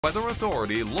Weather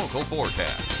Authority local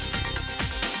forecast.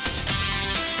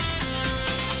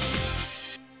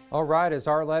 All right, as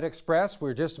Arlette expressed,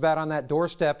 we're just about on that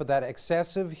doorstep of that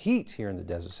excessive heat here in the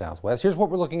desert Southwest. Here's what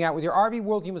we're looking at with your RV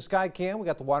World Human Sky Cam. We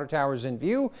got the water towers in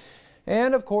view,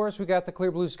 and of course we got the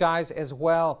clear blue skies as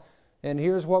well. And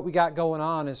here's what we got going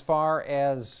on as far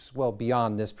as, well,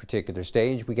 beyond this particular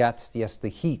stage. We got, yes, the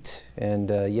heat.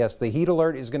 And yes, the heat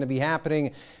alert is going to be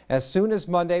happening as soon as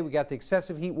Monday. We got the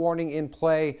excessive heat warning in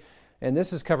play. And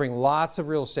this is covering lots of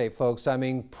real estate, folks. I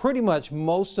mean, pretty much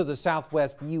most of the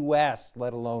Southwest U.S.,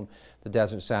 let alone the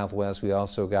desert Southwest. We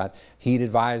also got heat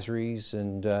advisories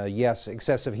and, yes,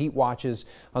 excessive heat watches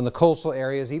on the coastal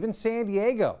areas. Even San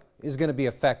Diego is going to be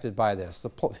affected by this. The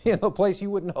place you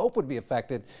wouldn't hope would be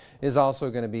affected is also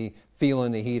going to be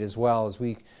feeling the heat as well. As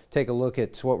we take a look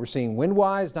at what we're seeing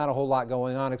wind-wise, not a whole lot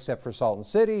going on except for Salton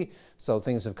City, so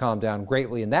things have calmed down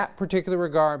greatly in that particular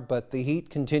regard, but the heat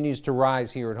continues to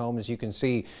rise here at home. As you can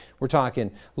see, we're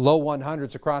talking low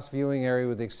 100s across the viewing area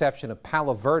with the exception of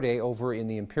Palo Verde over in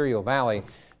the Imperial Valley.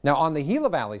 Now, on the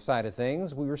Gila Valley side of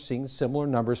things, we were seeing similar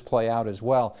numbers play out as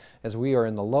well, as we are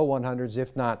in the low 100s,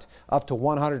 if not up to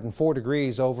 104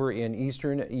 degrees over in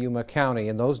eastern Yuma County.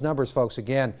 And those numbers, folks,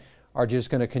 again, are just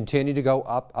going to continue to go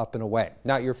up, up and away.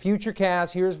 Now, your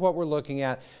futurecast, here's what we're looking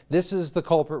at. This is the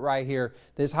culprit right here.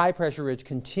 This high pressure ridge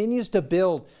continues to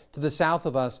build to the south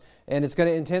of us, and it's going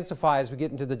to intensify as we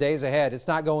get into the days ahead. It's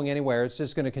not going anywhere. It's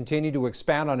just going to continue to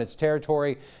expand on its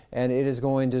territory, and it is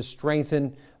going to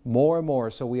strengthen more and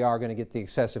more. So we are going to get the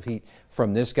excessive heat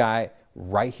from this guy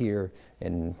right here,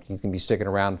 and you can be sticking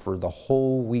around for the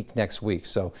whole week next week.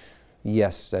 So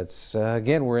yes, that's,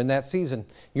 again, we're in that season.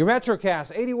 Your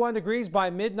Metrocast, 81 degrees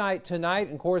by midnight tonight.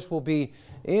 And of course, we'll be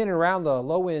in and around the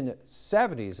low-end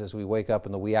 70s as we wake up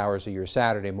in the wee hours of your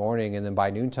Saturday morning. And then by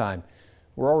noontime,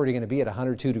 we're already going to be at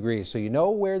 102 degrees. So you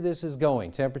know where this is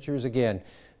going. Temperatures, again,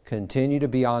 continue to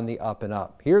be on the up and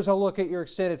up. Here's a look at your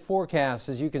extended forecast.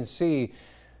 As you can see,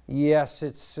 yes,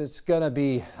 it's going to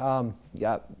be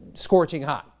scorching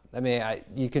hot. I mean,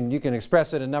 you can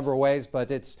express it a number of ways,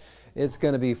 but it's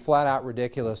going to be flat out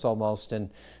ridiculous almost. And,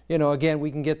 you know, again, we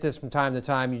can get this from time to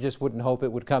time. You just wouldn't hope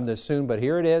it would come this soon, but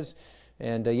here it is.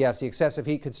 And yes, the excessive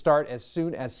heat could start as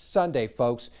soon as Sunday,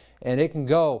 folks, and it can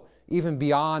go even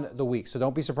beyond the week. So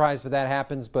don't be surprised if that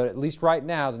happens, but at least right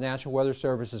now, the National Weather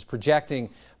Service is projecting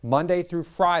Monday through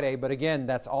Friday. But again,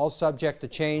 that's all subject to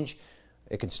change.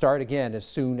 It could start again as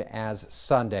soon as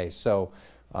Sunday. So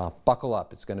buckle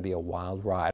up. It's going to be a wild ride.